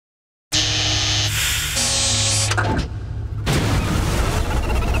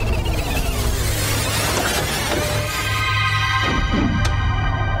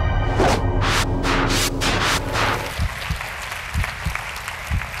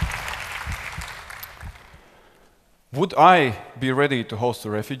Would I be ready to host a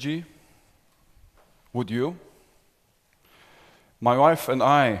refugee? Would you? My wife and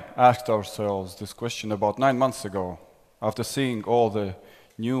I asked ourselves this question about 9 months ago, after seeing all the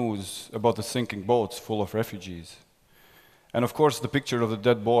news about the sinking boats full of refugees. And of course, the picture of the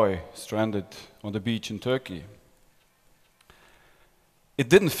dead boy stranded on the beach in Turkey. It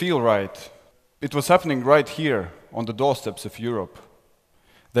didn't feel right. It was happening right here on the doorsteps of Europe.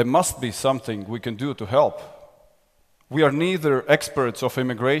 There must be something we can do to help. We are neither experts of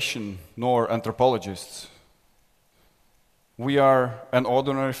immigration nor anthropologists. We are an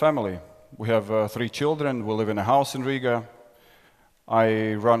ordinary family. We have 3 children, we live in a house in Riga.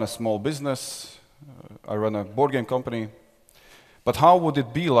 I run a small business, I run a board game company. But how would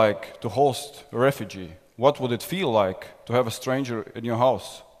it be like to host a refugee? What would it feel like to have a stranger in your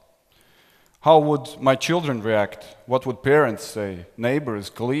house? How would my children react? What would parents say? Neighbors,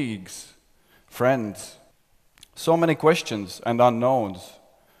 colleagues, friends? So many questions and unknowns.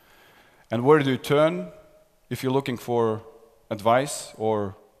 And where do you turn if you're looking for advice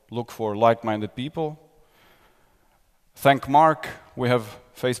or look for like-minded people? Thank Mark, we have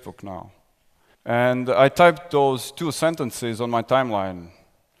Facebook now. And I typed those 2 sentences on my timeline.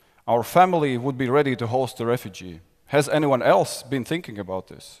 Our family would be ready to host a refugee. Has anyone else been thinking about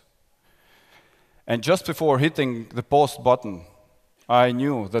this? And just before hitting the post button, I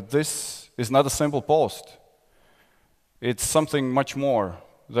knew that this is not a simple post. It's something much more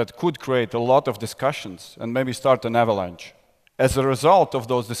that could create a lot of discussions and maybe start an avalanche. As a result of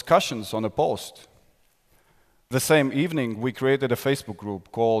those discussions on a post, the same evening we created a Facebook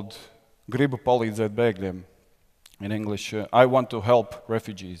group called Gribu palīdzēt bēgļiem. In English, I want to help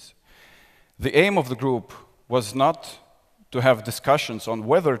refugees. The aim of the group was not to have discussions on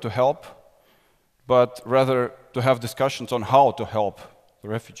whether to help, but rather to have discussions on how to help the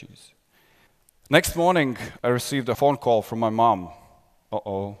refugees. Next morning, I received a phone call from my mom.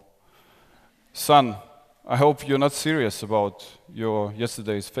 Uh-oh. Son, I hope you're not serious about your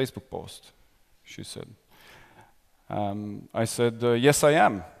yesterday's Facebook post, she said. I said, yes, I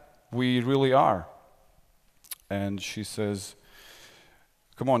am. We really are. And she says,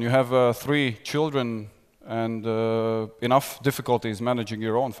 come on, you have 3 children and enough difficulties managing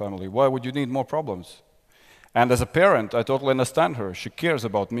your own family. Why would you need more problems? And as a parent, I totally understand her. She cares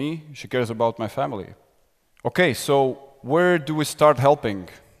about me, she cares about my family. Okay, so where do we start helping?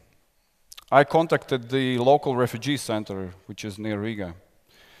 I contacted the local refugee center, which is near Riga.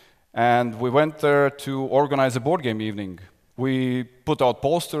 And we went there to organize a board game evening. We put out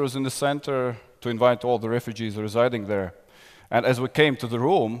posters in the center to invite all the refugees residing there. And as we came to the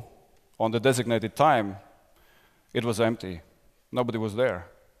room on the designated time, it was empty. Nobody was there.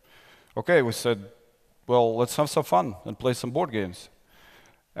 Okay, we said, well, let's have some fun and play some board games.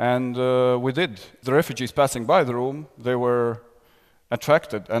 And we did. The refugees passing by the room, they were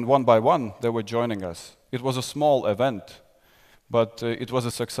attracted, and one by one, they were joining us. It was a small event, but it was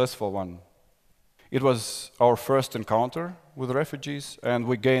a successful one. It was our first encounter with refugees, and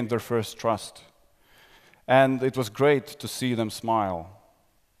we gained their first trust. And it was great to see them smile.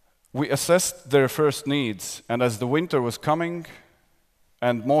 We assessed their first needs, and as the winter was coming,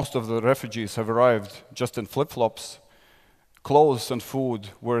 and most of the refugees have arrived just in flip-flops, clothes and food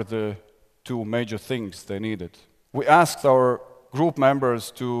were the 2 major things they needed. We asked our group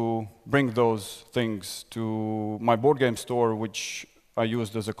members to bring those things to my board game store, which I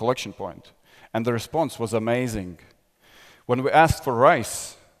used as a collection point. And the response was amazing. When we asked for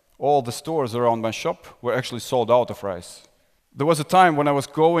rice, all the stores around my shop were actually sold out of rice. There was a time when I was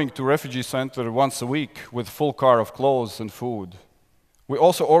going to refugee center once a week with a full car of clothes and food. We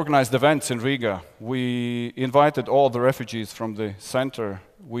also organized events in Riga. We invited all the refugees from the center.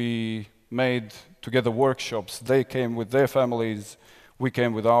 We made together workshops. They came with their families, we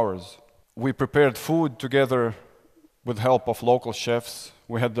came with ours. We prepared food together with help of local chefs.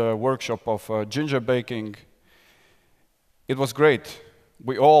 We had a workshop of ginger baking. It was great.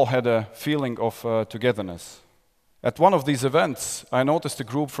 We all had a feeling of togetherness. At one of these events, I noticed a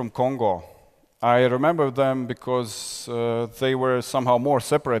group from Congo. I remember them because they were somehow more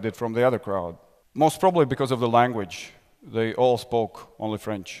separated from the other crowd. Most probably because of the language. They all spoke only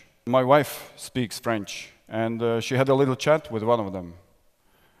French. My wife speaks French, and she had a little chat with one of them.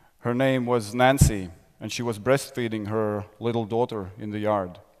 Her name was Nancy, and she was breastfeeding her little daughter in the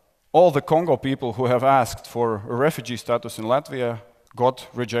yard. All the Congo people who have asked for a refugee status in Latvia got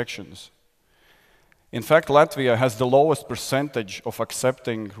rejections. In fact, Latvia has the lowest percentage of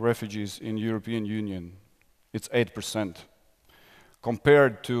accepting refugees in European Union. It's 8%,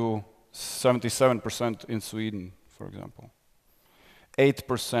 compared to 77% in Sweden, for example.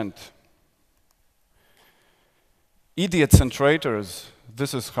 8%. Idiots and traitors,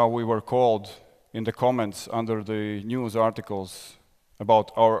 this is how we were called in the comments under the news articles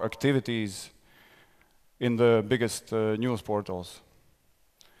about our activities in the biggest news portals.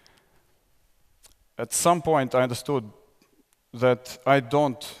 At some point I understood that I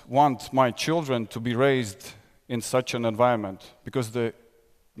don't want my children to be raised in such an environment, because the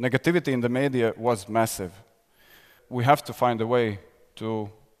negativity in the media was massive. We have to find a way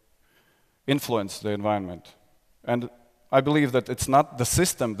to influence the environment. And I believe that it's not the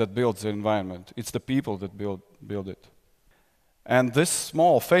system that builds the environment, it's the people that build it. And this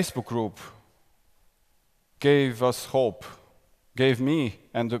small Facebook group gave us hope, gave me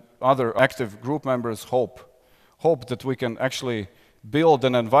and the other active group members hope that we can actually build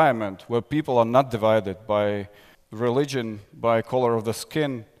an environment where people are not divided by religion, by color of the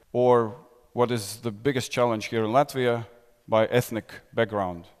skin, or what is the biggest challenge here in Latvia, by ethnic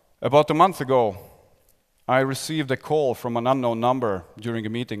background. About a month ago, I received a call from an unknown number during a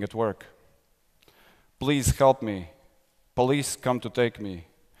meeting at work. Please help me. Police come to take me.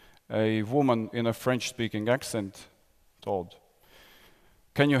 A woman in a French-speaking accent told.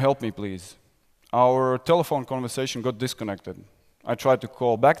 Can you help me, please? Our telephone conversation got disconnected. I tried to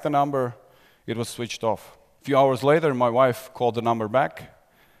call back the number. It was switched off. A few hours later, my wife called the number back.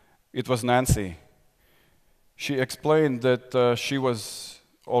 It was Nancy. She explained that she was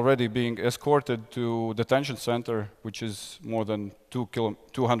already being escorted to detention center, which is more than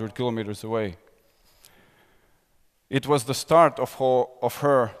 200 kilometers away. It was the start of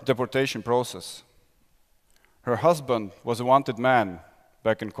her deportation process. Her husband was a wanted man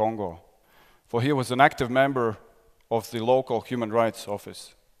back in Congo, for he was an active member of the local human rights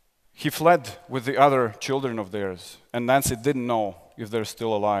office. He fled with the other children of theirs, and Nancy didn't know if they're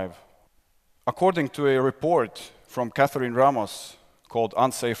still alive. According to a report from Catherine Ramos called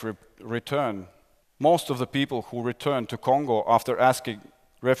Unsafe Return, most of the people who return to Congo after asking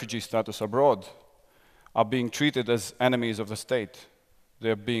refugee status abroad are being treated as enemies of the state.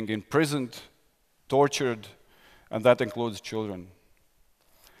 They're being imprisoned, tortured, and that includes children.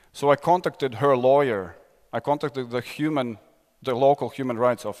 So I contacted her lawyer. I contacted the local human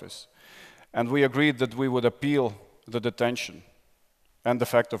rights office, and we agreed that we would appeal the detention and the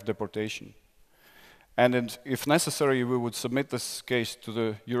fact of deportation. And if necessary, we would submit this case to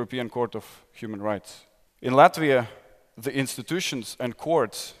the European Court of Human Rights. In Latvia, the institutions and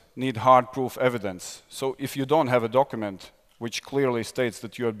courts need hard proof evidence. So if you don't have a document which clearly states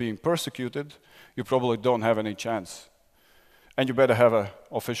that you are being persecuted, you probably don't have any chance. And you better have an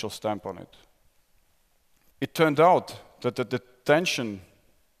official stamp on it. It turned out that her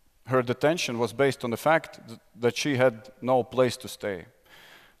detention was based on the fact that she had no place to stay.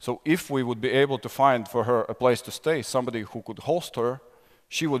 So if we would be able to find for her a place to stay, somebody who could host her,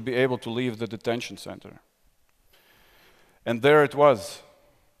 she would be able to leave the detention center. And there it was.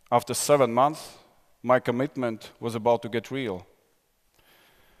 After 7 months, my commitment was about to get real.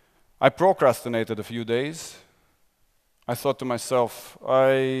 I procrastinated a few days. I thought to myself,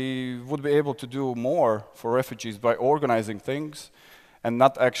 I would be able to do more for refugees by organizing things and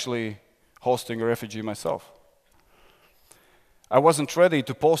not actually hosting a refugee myself. I wasn't ready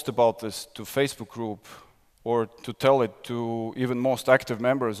to post about this to Facebook group or to tell it to even most active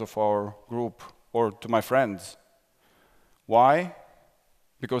members of our group or to my friends. Why?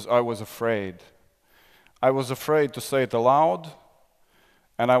 Because I was afraid. I was afraid to say it aloud,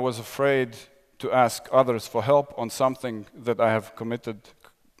 and I was afraid to ask others for help on something that I have committed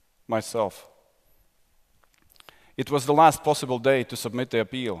myself. It was the last possible day to submit the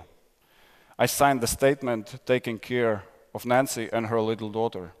appeal. I signed the statement taking care of Nancy and her little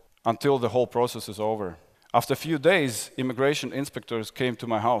daughter until the whole process is over. After a few days, immigration inspectors came to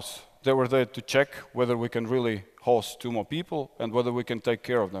my house. They were there to check whether we can really host 2 more people and whether we can take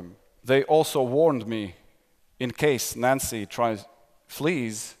care of them. They also warned me, in case Nancy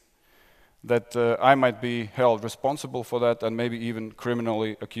flees, that I might be held responsible for that and maybe even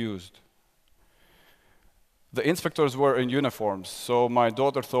criminally accused. The inspectors were in uniforms, so my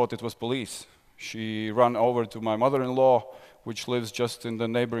daughter thought it was police. She ran over to my mother-in-law, which lives just in the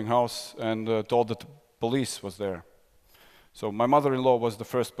neighboring house, and told that the police was there. So my mother-in-law was the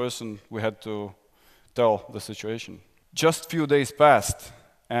first person we had to tell the situation. Just a few days passed,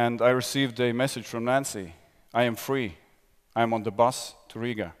 and I received a message from Nancy. I am free. I am on the bus to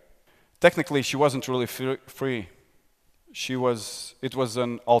Riga. Technically, she wasn't really free. It was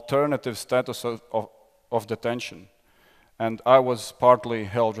an alternative status of detention, and I was partly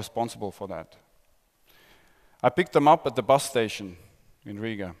held responsible for that. I picked them up at the bus station in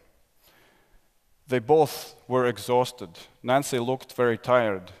Riga. They both were exhausted. Nancy looked very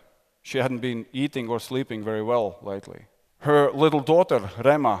tired. She hadn't been eating or sleeping very well lately. Her little daughter,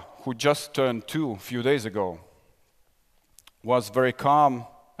 Rema, who just turned 2 a few days ago, was very calm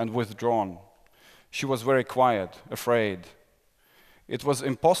and withdrawn. She was very quiet, afraid. It was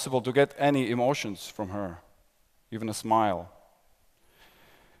impossible to get any emotions from her, even a smile.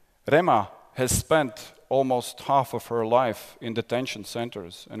 Rema has spent almost half of her life in detention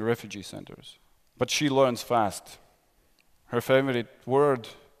centers and refugee centers, but she learns fast. Her favorite word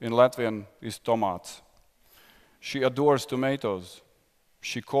in Latvian is tomāts. She adores tomatoes.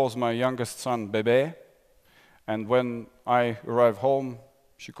 She calls my youngest son bebe, and when I arrive home,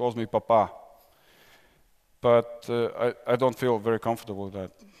 she calls me papa. But I don't feel very comfortable with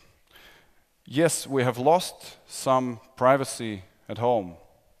that. Yes, we have lost some privacy at home.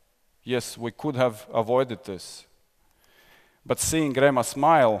 Yes, we could have avoided this. But seeing Rema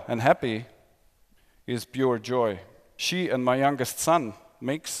smile and happy is pure joy. She and my youngest son,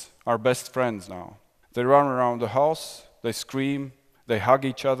 Mix, are best friends now. They run around the house, they scream, they hug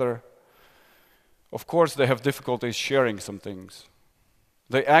each other. Of course, they have difficulties sharing some things.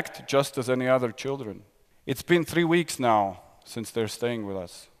 They act just as any other children. It's been 3 weeks now since they're staying with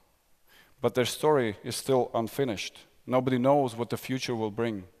us, but their story is still unfinished. Nobody knows what the future will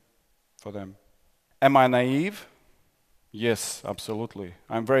bring for them. Am I naive? Yes, absolutely.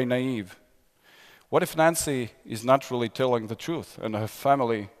 I'm very naive. What if Nancy is not really telling the truth and her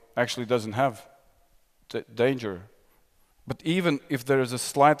family actually doesn't have danger? But even if there is the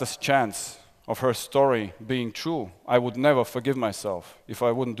slightest chance of her story being true, I would never forgive myself if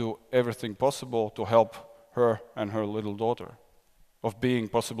I wouldn't do everything possible to help her and her little daughter of being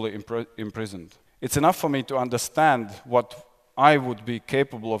possibly imprisoned. It's enough for me to understand what I would be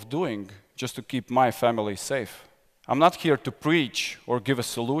capable of doing just to keep my family safe. I'm not here to preach or give a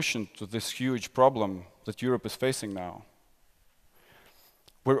solution to this huge problem that Europe is facing now.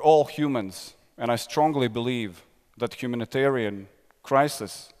 We're all humans, and I strongly believe that humanitarian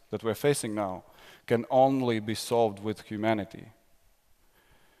crisis that we're facing now can only be solved with humanity.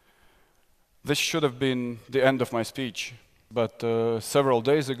 This should have been the end of my speech, but several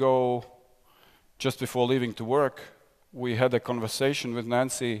days ago, just before leaving to work, we had a conversation with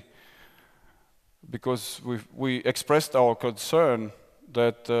Nancy because we expressed our concern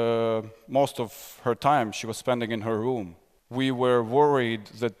that most of her time she was spending in her room. We were worried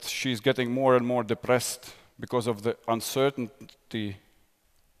that she's getting more and more depressed because of the uncertainty,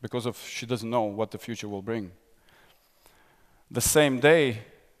 because of she doesn't know what the future will bring. The same day,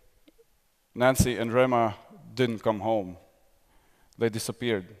 Nancy and Rema didn't come home. They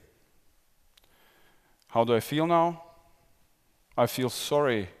disappeared. How do I feel now? I feel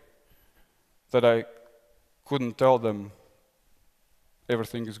sorry that I couldn't tell them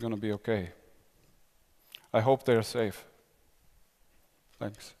everything is going to be okay. I hope they're safe.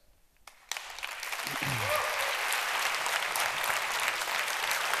 Thanks.